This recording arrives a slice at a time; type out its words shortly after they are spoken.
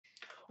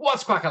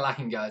What's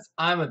quack-a-lacking, guys?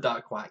 I'm a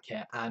Dark Quack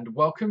here, and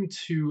welcome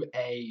to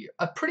a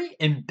pretty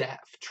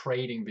in-depth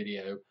trading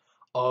video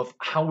of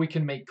how we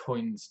can make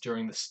coins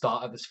during the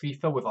start of this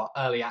FIFA with our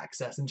early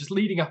access and just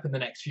leading up in the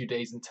next few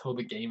days until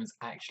the game is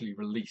actually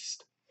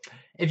released.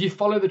 If you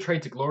follow the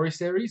Trade to Glory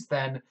series,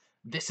 then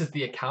this is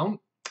the account.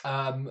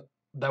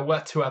 There were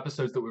 2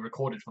 episodes that we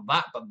recorded for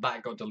that, but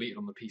that got deleted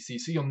on the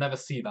PC, so you'll never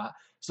see that.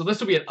 So this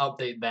will be an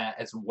update there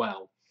as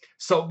well.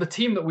 So the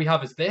team that we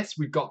have is this.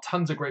 We've got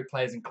tons of great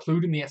players,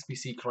 including the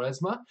SBC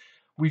Charisma.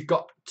 We've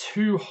got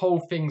 2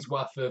 whole things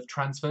worth of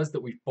transfers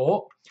that we've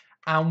bought.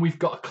 And we've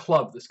got a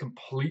club that's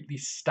completely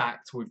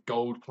stacked with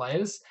gold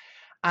players.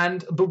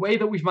 And the way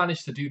that we've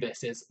managed to do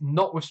this is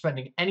not with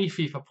spending any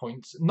FIFA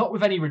points, not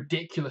with any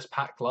ridiculous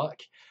pack luck,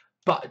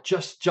 but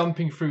just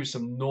jumping through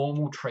some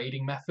normal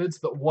trading methods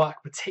that work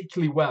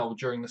particularly well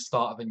during the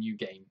start of a new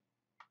game.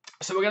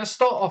 So we're going to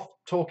start off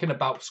talking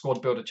about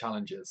squad builder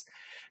challenges.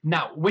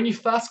 Now, when you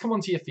first come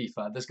onto your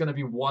FIFA, there's going to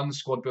be one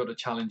squad builder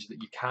challenge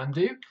that you can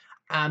do.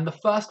 And the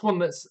first one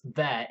that's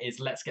there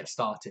is Let's Get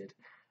Started.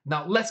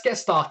 Now, Let's Get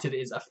Started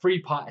is a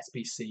 3-part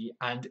SBC,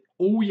 and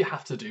all you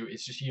have to do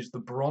is just use the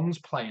bronze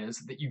players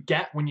that you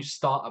get when you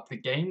start up the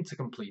game to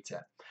complete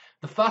it.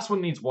 The first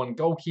one needs 1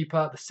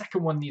 goalkeeper, the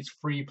second one needs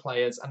 3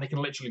 players, and they can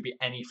literally be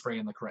any 3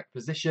 in the correct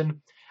position.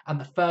 And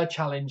the third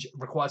challenge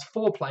requires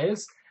 4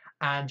 players,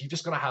 and you've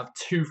just got to have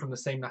 2 from the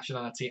same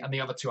nationality, and the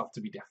other 2 have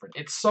to be different.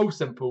 It's so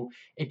simple.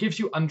 It gives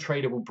you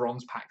untradeable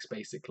bronze packs,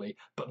 basically,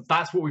 but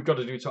that's what we've got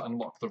to do to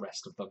unlock the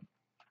rest of them.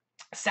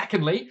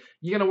 Secondly,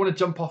 you're going to want to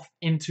jump off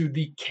into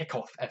the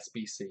Kickoff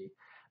SBC.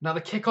 Now, the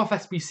Kickoff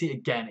SBC,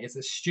 again, is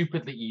a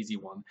stupidly easy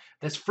one.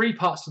 There's 3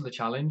 parts to the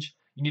challenge.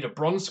 You need a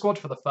bronze squad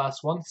for the first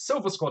one,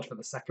 silver squad for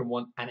the second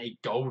one, and a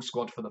gold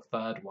squad for the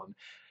third one.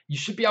 You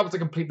should be able to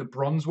complete the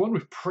bronze one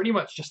with pretty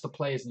much just the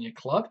players in your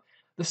club.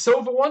 The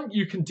silver one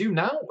you can do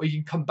now, or you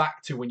can come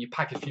back to when you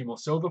pack a few more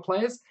silver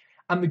players.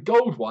 And the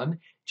gold one,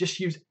 just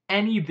use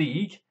any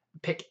league,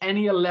 pick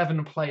any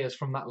 11 players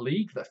from that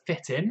league that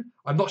fit in.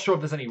 I'm not sure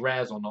if there's any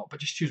rares or not,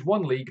 but just choose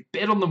one league,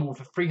 bid on them all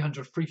for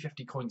 300,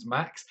 350 coins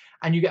max,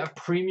 and you get a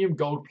premium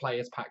gold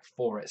players pack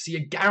for it. So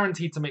you're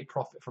guaranteed to make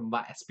profit from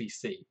that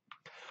SBC.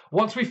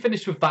 Once we've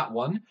finished with that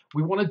one,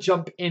 we want to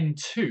jump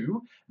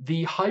into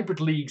the Hybrid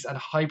Leagues and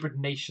Hybrid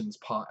Nations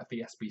part of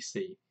the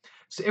SBC.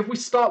 So if we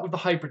start with the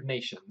Hybrid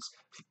Nations,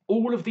 for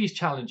all of these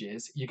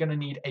challenges, you're going to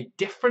need a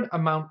different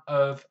amount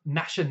of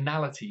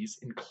nationalities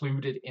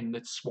included in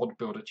the Squad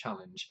Builder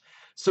Challenge.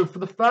 So for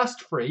the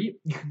first 3,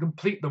 you can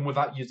complete them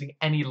without using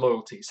any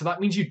loyalty. So that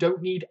means you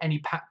don't need any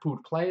pack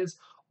pooled players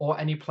or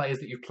any players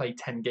that you've played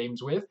 10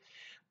 games with.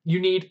 You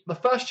need the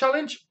first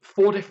challenge,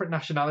 4 different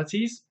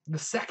nationalities, the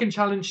second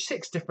challenge,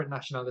 6 different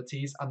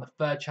nationalities, and the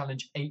third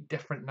challenge, 8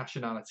 different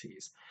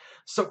nationalities.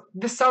 So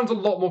this sounds a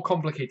lot more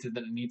complicated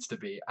than it needs to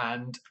be,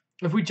 and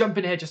if we jump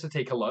in here just to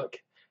take a look,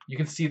 you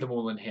can see them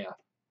all in here.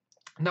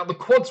 Now the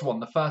quads one,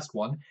 the first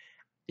one,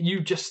 you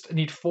just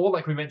need 4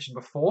 like we mentioned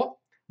before,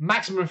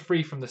 maximum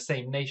 3 from the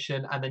same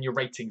nation, and then your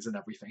ratings and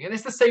everything. And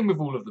it's the same with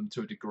all of them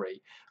to a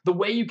degree. The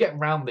way you get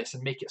around this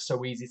and make it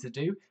so easy to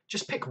do,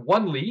 just pick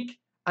one league,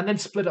 and then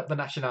split up the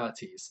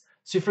nationalities.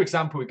 So for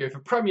example, we go for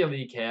Premier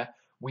League here.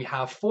 We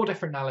have 4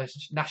 different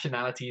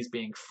nationalities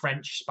being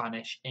French,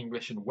 Spanish,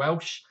 English, and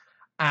Welsh.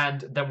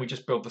 And then we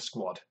just build the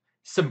squad.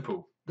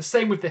 Simple. The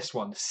same with this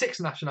one. 6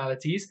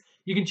 nationalities.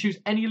 You can choose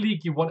any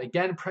league you want.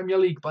 Again, Premier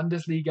League,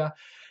 Bundesliga,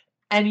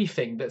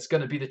 anything that's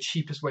going to be the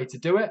cheapest way to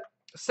do it.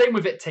 Same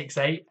with It Takes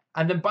 8.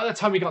 And then by the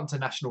time we got into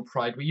National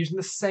Pride, we're using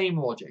the same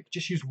logic.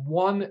 Just use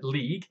one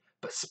league,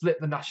 but split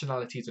the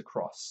nationalities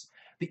across.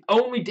 The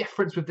only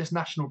difference with this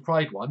National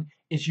Pride one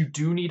is you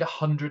do need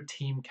 100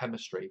 team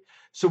chemistry.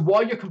 So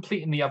while you're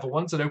completing the other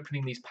ones and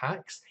opening these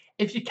packs,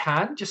 if you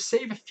can, just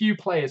save a few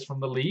players from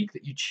the league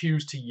that you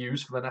choose to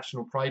use for the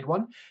National Pride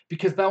one,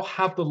 because they'll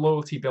have the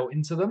loyalty built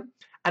into them,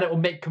 and it will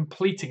make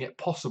completing it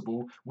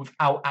possible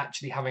without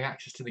actually having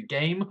access to the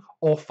game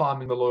or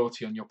farming the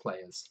loyalty on your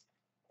players.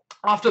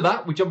 After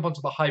that, we jump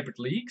onto the Hybrid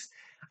Leagues.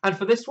 And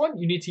for this one,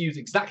 you need to use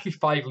exactly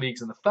 5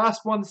 leagues in the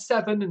first one,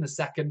 7 in the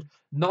second,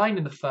 9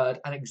 in the third,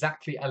 and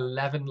exactly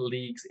 11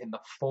 leagues in the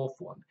fourth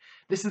one.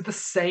 This is the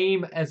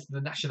same as the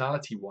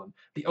nationality one.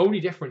 The only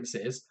difference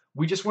is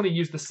we just want to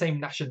use the same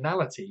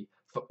nationality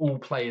for all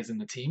players in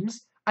the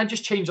teams and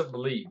just change up the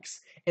leagues.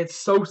 It's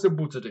so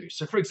simple to do.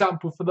 So for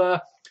example, for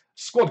the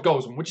squad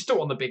goals one, which is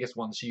still on the biggest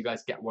one, so you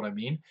guys get what I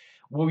mean,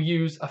 we'll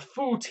use a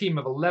full team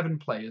of 11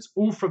 players,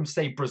 all from,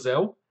 say,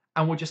 Brazil,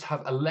 and we'll just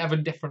have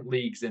 11 different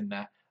leagues in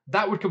there.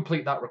 That would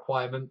complete that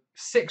requirement.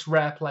 6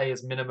 rare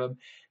players minimum,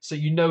 so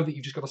you know that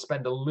you've just got to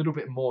spend a little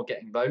bit more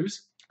getting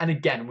those. And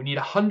again, we need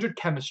 100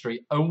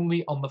 chemistry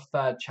only on the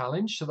third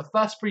challenge. So the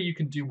first 3 you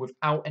can do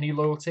without any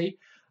loyalty.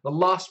 The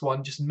last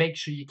one, just make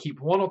sure you keep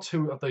 1 or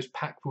 2 of those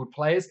pack pooled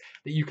players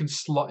that you can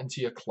slot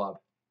into your club.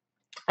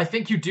 I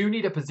think you do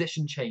need a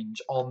position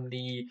change on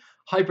the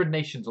hybrid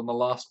nations on the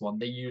last one.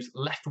 They use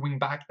left wing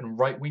back and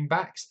right wing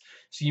backs.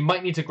 So you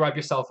might need to grab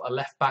yourself a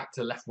left back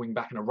to left wing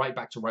back and a right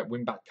back to right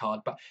wing back card,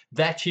 but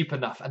they're cheap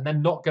enough and they're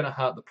not going to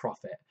hurt the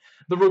profit.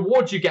 The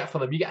rewards you get for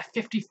them, you get a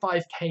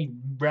 55k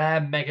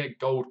rare mega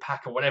gold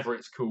pack or whatever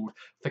it's called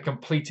for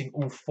completing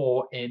all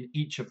 4 in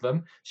each of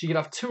them. So you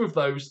can have 2 of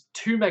those,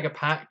 2 mega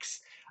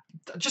packs,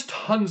 just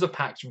tons of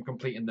packs from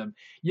completing them.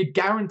 You're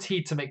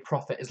guaranteed to make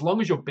profit as long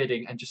as you're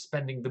bidding and just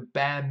spending the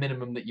bare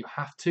minimum that you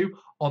have to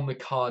on the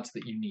cards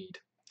that you need.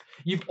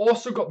 You've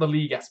also got the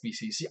League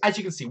SBCs. So as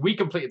you can see, we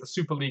completed the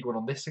Super League one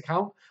on this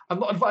account. I'm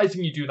not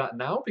advising you do that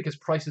now because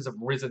prices have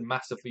risen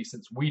massively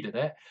since we did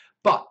it.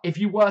 But if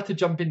you were to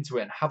jump into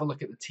it and have a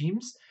look at the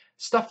teams,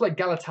 stuff like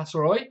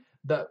Galatasaray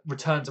that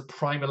returns a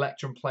Prime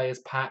Electrum Players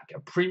pack, a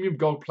Premium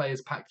Gold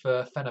Players pack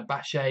for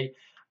Fenerbahce,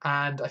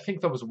 and I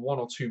think there was 1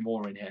 or 2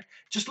 more in here.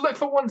 Just look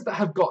for ones that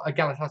have got a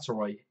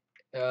Galatasaray.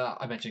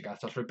 I mentioned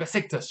Galatasaray.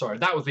 Besiktas, sorry.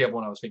 That was the other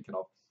one I was thinking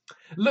of.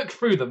 Look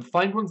through them.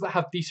 Find ones that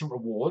have decent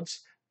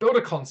rewards. Build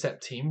a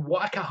concept team.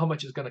 Work out how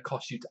much it's going to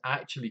cost you to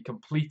actually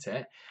complete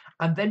it.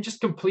 And then just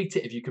complete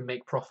it if you can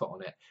make profit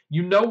on it.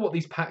 You know what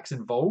these packs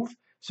involve.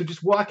 So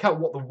just work out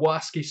what the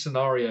worst case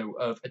scenario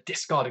of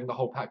discarding the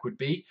whole pack would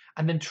be.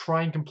 And then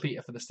try and complete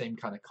it for the same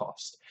kind of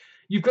cost.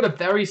 You've got a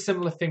very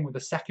similar thing with the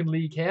second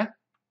league here.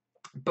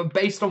 But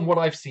based on what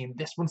I've seen,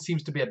 this one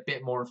seems to be a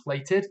bit more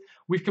inflated.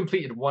 We've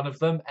completed 1 of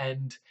them,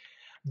 and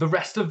the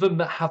rest of them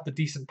that have the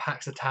decent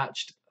packs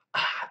attached,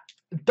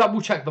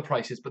 double check the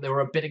prices, but they were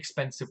a bit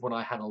expensive when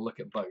I had a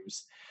look at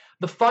those.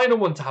 The final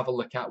one to have a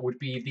look at would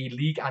be the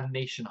League and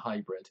Nation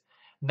hybrid.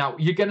 Now,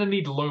 you're going to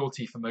need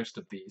loyalty for most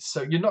of these,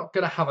 so you're not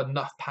going to have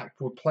enough pack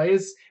pool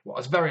players. Well,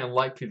 it's very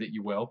unlikely that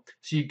you will.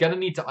 So you're going to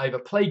need to either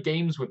play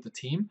games with the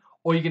team,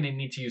 or you're going to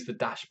need to use the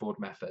dashboard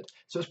method.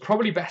 So it's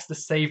probably best to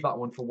save that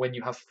one for when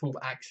you have full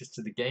access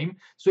to the game.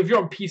 So if you're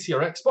on PC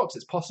or Xbox,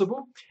 it's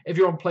possible. If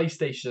you're on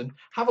PlayStation,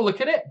 have a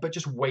look at it, but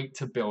just wait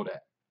to build it.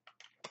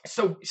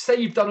 So say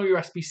you've done all your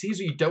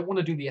SBCs or you don't want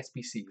to do the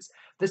SBCs.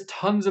 There's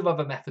tons of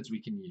other methods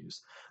we can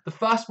use. The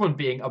first one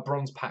being a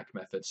bronze pack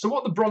method. So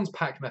what the bronze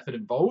pack method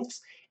involves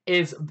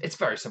is, it's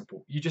very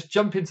simple. You just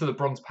jump into the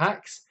bronze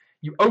packs,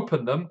 you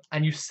open them,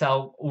 and you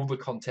sell all the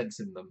contents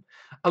in them.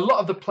 A lot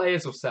of the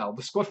players will sell.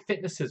 The squad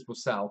fitnesses will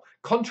sell.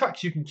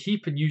 Contracts you can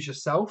keep and use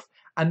yourself.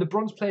 And the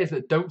bronze players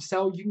that don't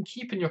sell, you can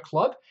keep in your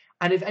club.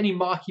 And if any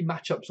marquee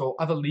matchups or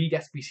other league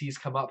SBCs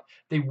come up,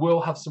 they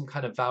will have some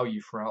kind of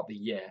value throughout the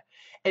year.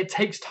 It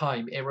takes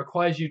time. It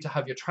requires you to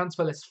have your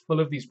transfer list full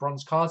of these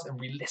bronze cards and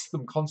relist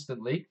them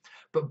constantly.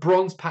 But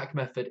bronze pack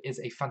method is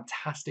a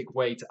fantastic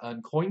way to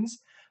earn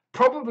coins.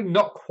 Probably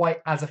not quite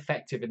as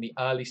effective in the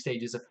early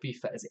stages of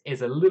FIFA as it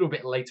is a little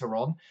bit later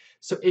on.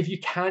 So if you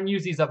can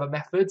use these other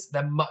methods,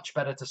 they're much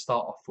better to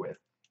start off with.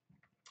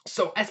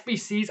 So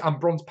SBCs and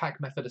bronze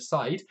pack method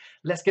aside,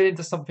 let's get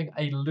into something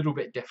a little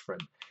bit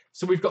different.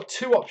 So we've got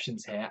 2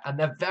 options here, and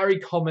they're very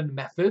common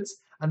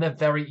methods, and they're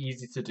very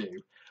easy to do.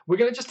 We're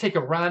going to just take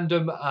a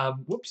random,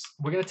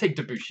 we're going to take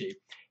Debuchy.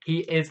 He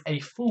is a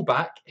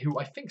fullback who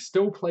I think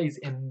still plays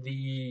in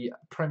the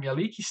Premier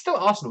League. He's still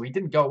at Arsenal. He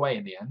didn't go away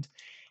in the end.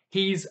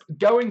 He's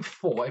going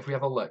for, if we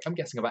have a look, I'm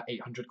guessing about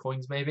 800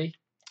 coins maybe.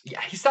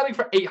 Yeah, he's selling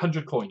for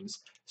 800 coins.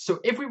 So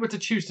if we were to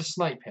choose to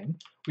snipe him,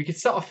 we could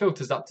set our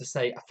filters up to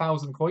say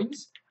 1,000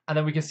 coins, and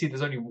then we can see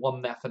there's only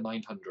one there for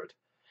 900.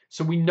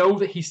 So we know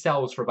that he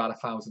sells for about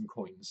 1,000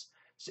 coins.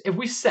 So if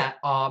we set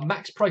our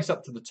max price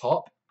up to the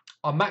top,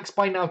 our max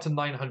buy now to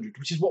 900,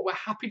 which is what we're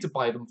happy to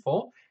buy them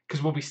for,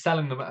 because we'll be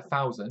selling them at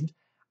 1,000,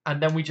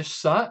 and then we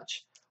just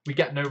search, we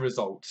get no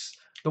results.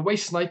 The way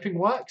sniping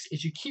works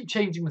is you keep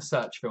changing the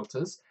search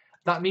filters.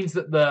 That means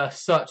that the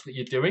search that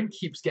you're doing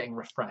keeps getting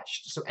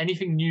refreshed. So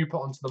anything new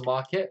put onto the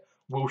market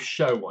will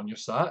show on your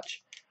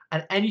search.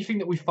 And anything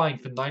that we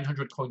find for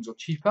 900 coins or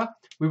cheaper,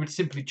 we would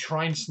simply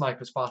try and snipe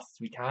as fast as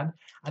we can,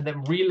 and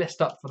then relist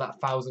up for that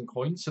 1,000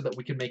 coins so that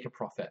we can make a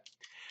profit.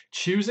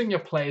 Choosing your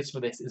players for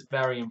this is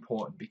very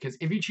important, because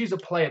if you choose a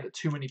player that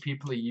too many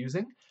people are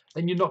using,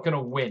 then you're not going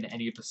to win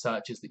any of the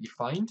searches that you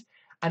find.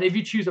 And if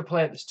you choose a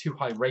player that's too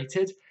high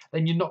rated,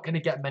 then you're not going to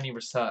get many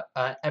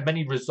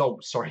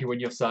results when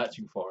you're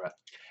searching for it.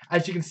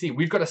 As you can see,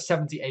 we've got a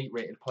 78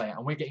 rated player,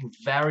 and we're getting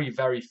very,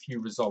 very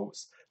few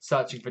results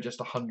searching for just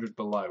 100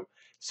 below.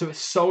 So it's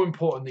so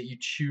important that you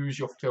choose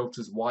your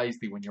filters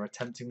wisely when you're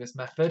attempting this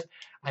method,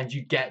 and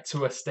you get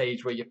to a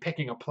stage where you're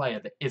picking a player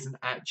that isn't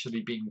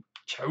actually being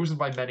chosen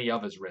by many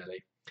others,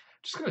 really.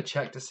 Just going to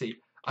check to see.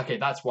 Okay,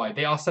 that's why.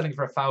 They are selling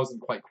for 1,000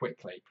 quite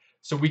quickly.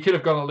 So we could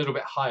have gone a little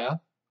bit higher.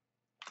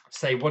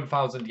 Say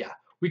 1,000, yeah.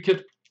 We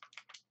could...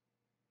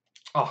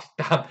 Oh,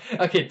 damn.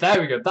 Okay, there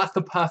we go. That's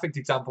the perfect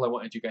example I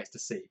wanted you guys to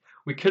see.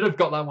 We could have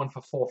got that one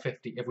for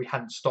 450 if we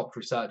hadn't stopped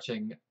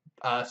resetting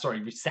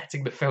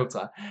the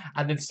filter,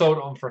 and then sold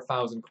it on for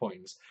 1,000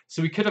 coins.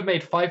 So we could have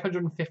made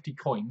 550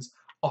 coins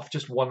off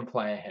just one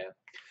player here.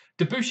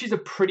 Debuchy's a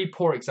pretty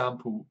poor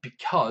example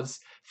because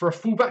for a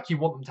fullback, you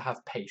want them to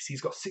have pace.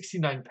 He's got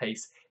 69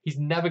 pace. He's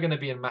never going to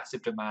be in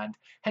massive demand.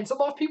 Hence, a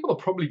lot of people will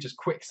probably just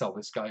quick sell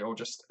this guy or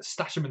just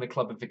stash him in the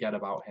club and forget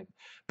about him.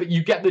 But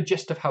you get the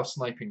gist of how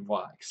sniping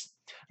works.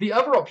 The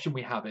other option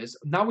we have is,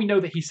 now we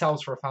know that he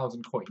sells for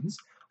 1,000 coins,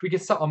 we can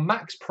set our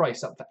max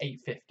price up for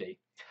 850.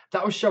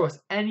 That will show us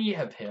any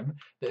of him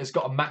that has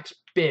got a max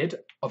bid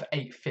of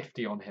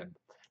 850 on him.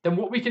 Then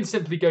what we can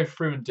simply go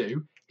through and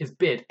do is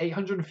bid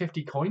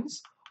 850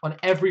 coins on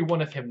every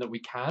one of him that we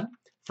can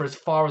for as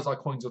far as our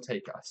coins will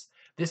take us.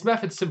 This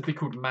method's simply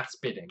called mass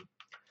bidding.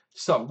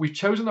 So we've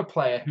chosen a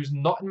player who's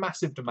not in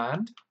massive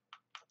demand,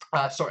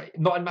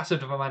 not in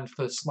massive demand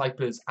for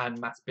snipers and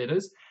mass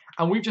bidders,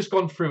 and we've just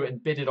gone through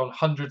and bidded on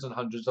hundreds and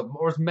hundreds of them,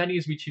 or as many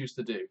as we choose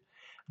to do.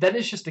 Then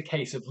it's just a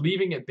case of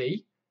leaving it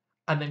be,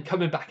 and then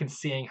coming back and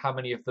seeing how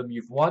many of them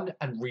you've won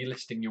and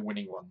relisting your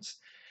winning ones.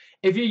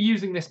 If you're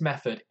using this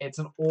method, it's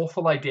an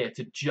awful idea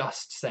to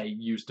just say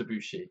use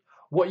Debussy.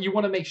 What you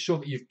want to make sure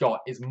that you've got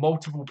is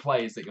multiple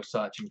players that you're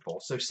searching for.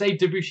 So say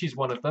Debussy's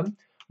one of them,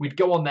 we'd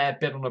go on there,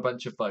 bid on a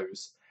bunch of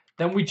those.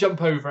 Then we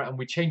jump over and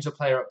we change the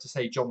player up to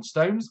say John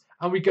Stones,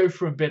 and we go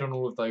through and bid on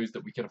all of those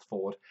that we can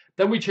afford.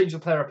 Then we change the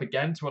player up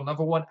again to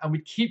another one, and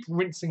we keep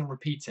rinsing and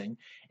repeating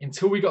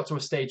until we got to a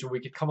stage where we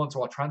could come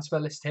onto our transfer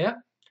list here,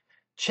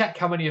 check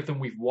how many of them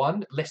we've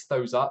won, list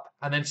those up,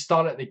 and then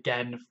start it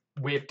again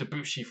with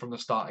Debussy from the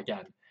start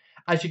again.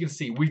 As you can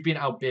see, we've been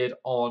outbid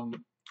on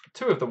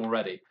 2 of them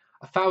already.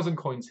 1,000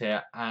 coins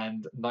here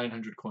and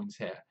 900 coins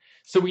here.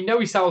 So we know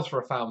he sells for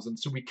 1,000,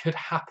 so we could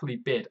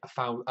happily bid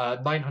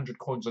 900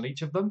 coins on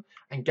each of them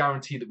and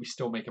guarantee that we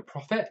still make a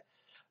profit.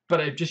 But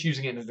I'm just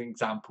using it as an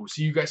example,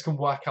 so you guys can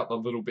work out the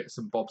little bits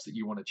and bobs that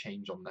you want to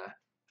change on there.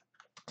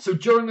 So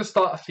during the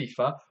start of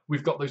FIFA,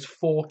 we've got those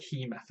 4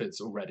 key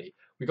methods already.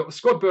 We've got the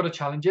squad builder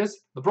challenges,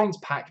 the bronze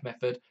pack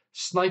method,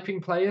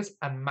 sniping players,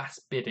 and mass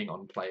bidding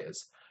on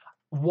players.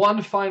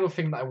 One final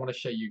thing that I want to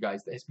show you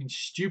guys that has been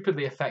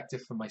stupidly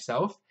effective for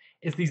myself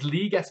is these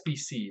league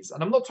SBCs.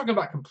 And I'm not talking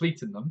about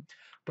completing them,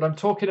 but I'm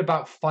talking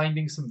about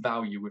finding some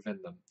value within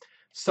them.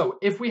 So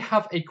if we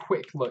have a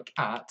quick look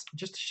at,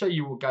 just to show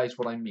you guys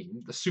what I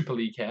mean, the Super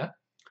League here.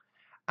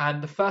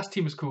 And the first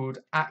team is called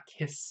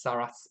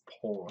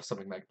Akhisaraspor or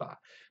something like that.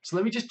 So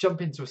let me just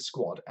jump into a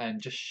squad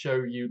and just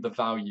show you the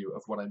value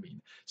of what I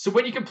mean. So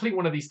when you complete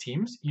one of these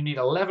teams, you need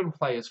 11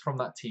 players from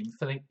that team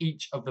filling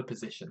each of the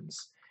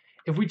positions.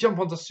 If we jump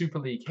onto Super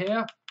League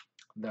here,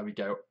 there we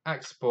go,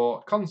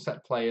 export,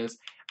 concept players,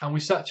 and we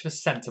search for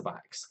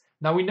centre-backs.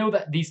 Now we know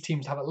that these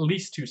teams have at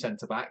least 2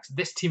 centre-backs.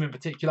 This team in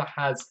particular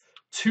has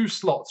 2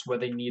 slots where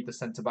they need the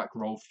centre-back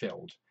role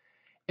filled.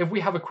 If we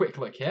have a quick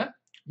look here,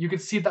 you can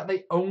see that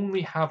they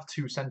only have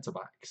 2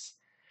 centre-backs.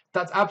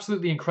 That's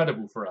absolutely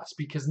incredible for us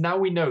because now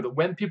we know that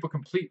when people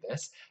complete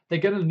this, they're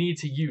going to need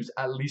to use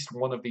at least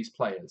one of these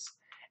players.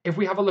 If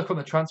we have a look on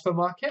the transfer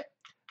market,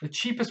 the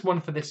cheapest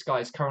one for this guy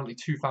is currently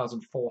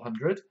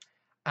 2,400,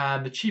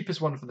 and the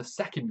cheapest one for the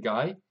second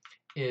guy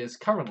is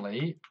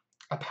currently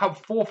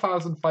about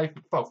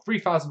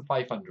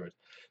 3,500.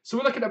 So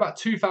we're looking at about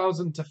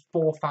 2,000 to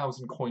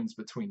 4,000 coins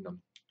between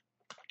them.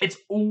 It's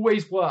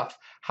always worth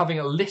having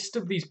a list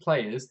of these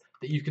players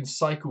that you can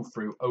cycle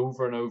through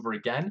over and over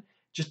again,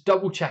 just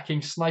double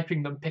checking,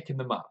 sniping them, picking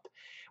them up.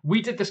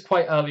 We did this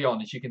quite early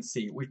on, as you can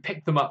see. We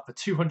picked them up for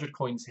 200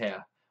 coins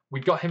here.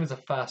 We got him as a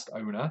first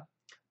owner.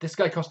 This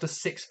guy cost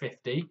us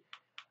 650.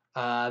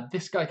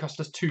 This guy cost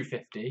us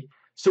 250.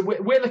 So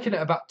we're looking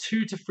at about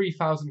 2,000 to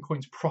 3,000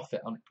 coins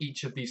profit on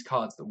each of these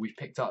cards that we've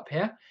picked up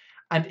here.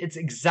 And it's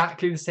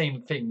exactly the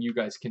same thing you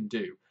guys can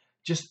do.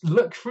 Just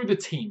look through the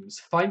teams,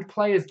 find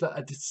players that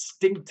are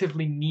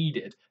distinctively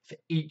needed for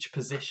each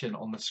position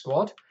on the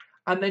squad,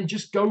 and then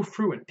just go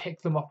through and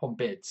pick them up on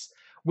bids.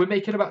 We're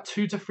making about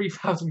 2,000 to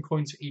 3,000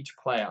 coins for each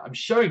player. I'm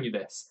showing you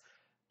this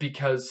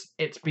because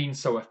it's been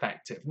so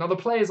effective. Now, the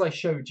players I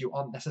showed you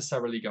aren't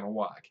necessarily going to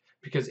work,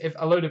 because if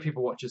a load of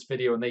people watch this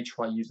video and they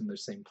try using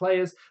those same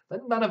players,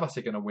 then none of us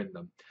are going to win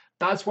them.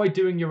 That's why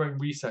doing your own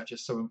research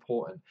is so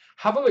important.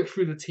 Have a look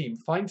through the team.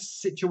 Find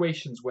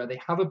situations where they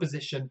have a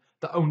position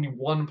that only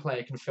one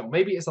player can fill.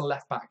 Maybe it's a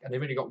left back and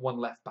they've only got one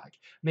left back.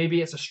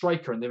 Maybe it's a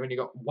striker and they've only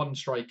got one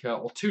striker,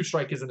 or 2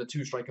 strikers in a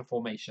 2-striker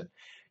formation.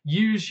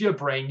 Use your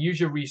brain, use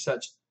your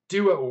research,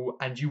 do it all,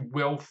 and you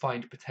will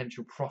find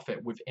potential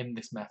profit within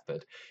this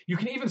method. You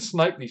can even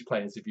snipe these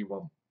players if you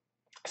want.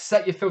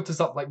 Set your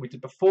filters up like we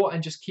did before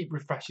and just keep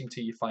refreshing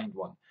till you find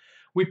one.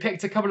 We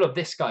picked a couple of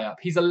this guy up.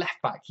 He's a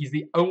left back. He's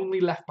the only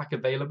left back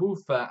available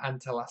for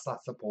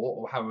Antalasa support,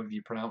 or however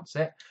you pronounce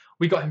it.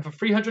 We got him for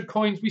 300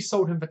 coins. We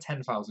sold him for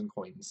 10,000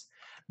 coins.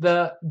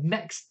 The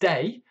next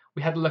day,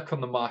 we had a look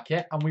on the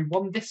market and we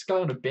won this guy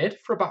on a bid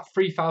for about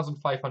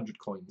 3,500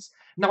 coins.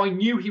 Now, I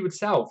knew he would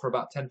sell for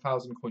about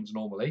 10,000 coins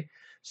normally,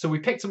 so we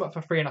picked him up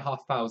for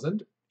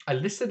 3,500. I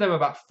listed them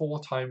about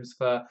 4 times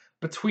for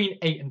between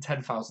 8,000 and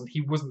 10,000.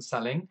 He wasn't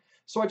selling,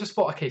 so I just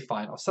thought, okay,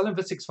 fine, I'll sell him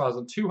for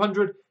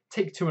 6,200,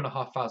 take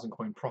 2,500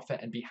 coin profit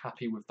and be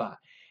happy with that.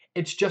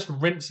 It's just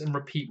rinse and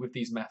repeat with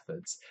these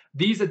methods.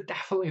 These are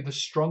definitely the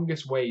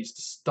strongest ways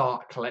to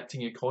start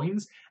collecting your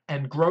coins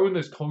and growing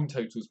those coin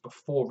totals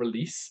before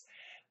release.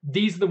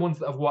 These are the ones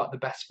that have worked the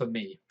best for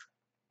me.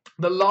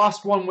 The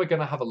last one we're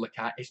going to have a look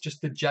at is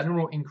just the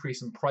general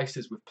increase in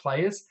prices with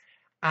players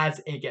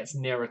as it gets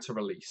nearer to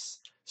release.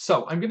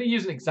 So I'm going to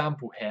use an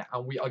example here,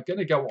 and we are going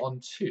to go on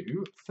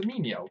to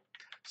Firmino.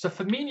 So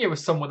Firmino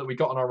is someone that we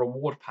got on our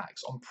reward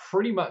packs on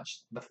pretty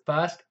much the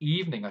first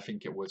evening, I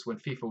think it was, when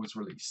FIFA was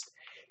released.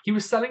 He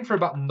was selling for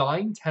about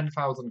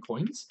 10,000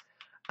 coins,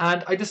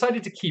 and I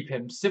decided to keep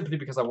him simply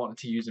because I wanted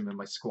to use him in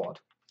my squad.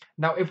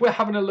 Now, if we're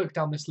having a look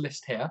down this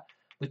list here,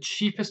 the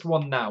cheapest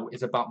one now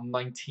is about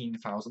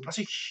 19,000. That's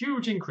a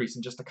huge increase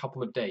in just a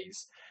couple of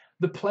days.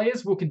 The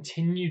players will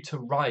continue to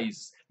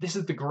rise. This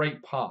is the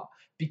great part.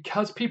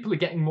 Because people are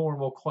getting more and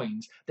more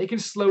coins, they can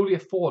slowly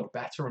afford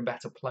better and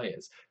better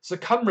players. So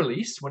come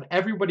release, when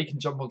everybody can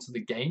jump onto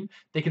the game,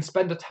 they can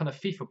spend a ton of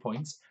FIFA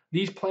points.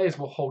 These players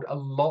will hold a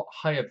lot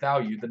higher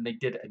value than they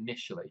did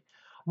initially.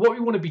 What we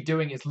want to be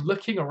doing is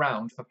looking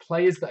around for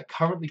players that are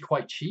currently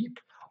quite cheap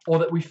or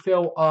that we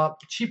feel are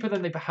cheaper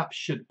than they perhaps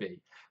should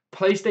be.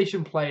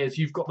 PlayStation players,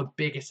 you've got the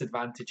biggest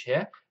advantage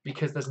here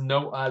because there's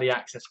no early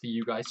access for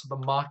you guys, so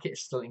the market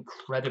is still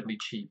incredibly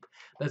cheap.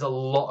 There's a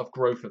lot of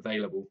growth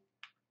available.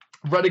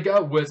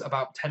 Rudiger was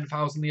about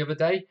 10,000 the other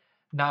day.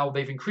 Now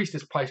they've increased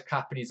his price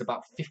cap and he's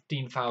about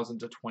 15,000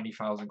 to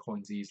 20,000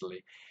 coins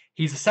easily.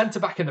 He's a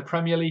centre-back in the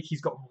Premier League.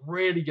 He's got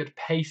really good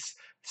pace,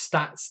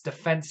 stats,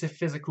 defensive,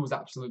 physical's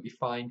absolutely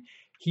fine.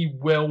 He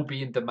will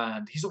be in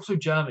demand. He's also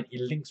German. He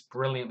links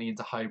brilliantly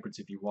into hybrids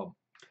if you want.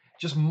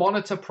 Just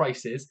monitor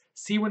prices,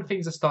 see when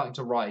things are starting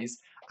to rise,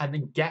 and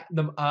then get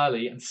them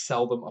early and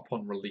sell them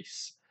upon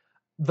release.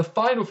 The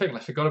final thing, I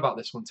forgot about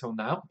this one till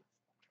now,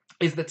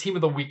 is the Team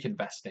of the Week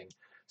investing.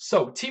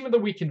 So, Team of the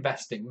Week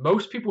investing,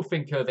 most people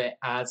think of it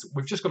as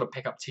we've just got to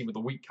pick up Team of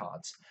the Week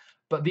cards.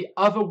 But the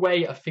other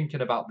way of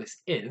thinking about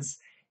this is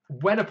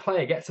when a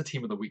player gets a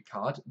Team of the Week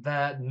card,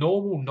 their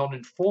normal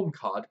non-informed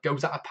card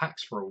goes out of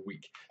packs for a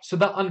week. So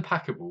they're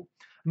unpackable.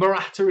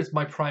 Morata is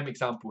my prime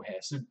example here.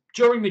 So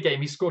during the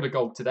game, he scored a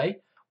goal today.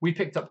 We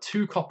picked up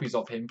 2 copies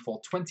of him for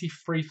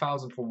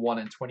 23,000 for one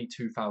and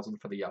 22,000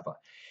 for the other.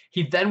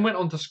 He then went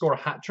on to score a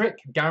hat-trick,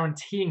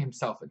 guaranteeing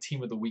himself a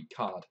Team of the Week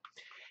card.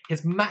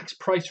 His max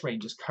price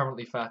range is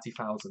currently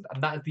 30,000,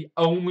 and that is the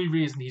only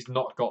reason he's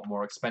not got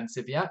more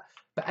expensive yet.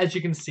 But as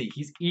you can see,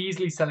 he's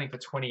easily selling for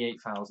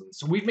 28,000.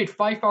 So we've made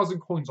 5,000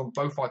 coins on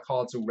both our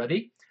cards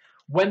already.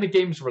 When the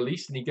game's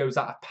released and he goes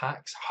out of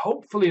packs,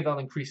 hopefully they'll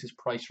increase his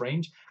price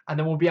range, and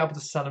then we'll be able to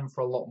sell him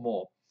for a lot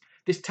more.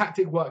 This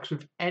tactic works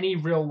with any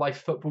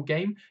real-life football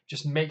game.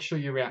 Just make sure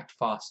you react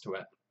fast to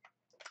it.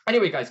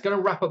 Anyway, guys, going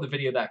to wrap up the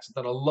video there because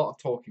I've done a lot of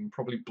talking,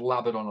 probably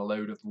blabbered on a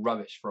load of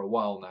rubbish for a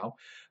while now.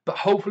 But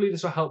hopefully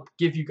this will help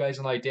give you guys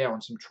an idea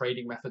on some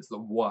trading methods that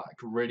work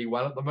really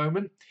well at the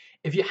moment.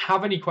 If you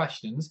have any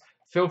questions,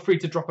 feel free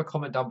to drop a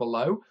comment down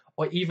below,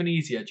 or even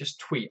easier, just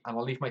tweet, and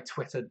I'll leave my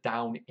Twitter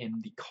down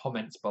in the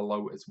comments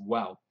below as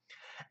well.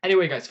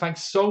 Anyway, guys,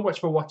 thanks so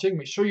much for watching.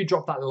 Make sure you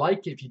drop that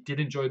like if you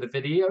did enjoy the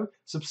video,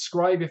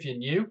 subscribe if you're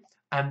new,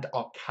 and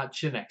I'll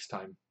catch you next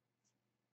time.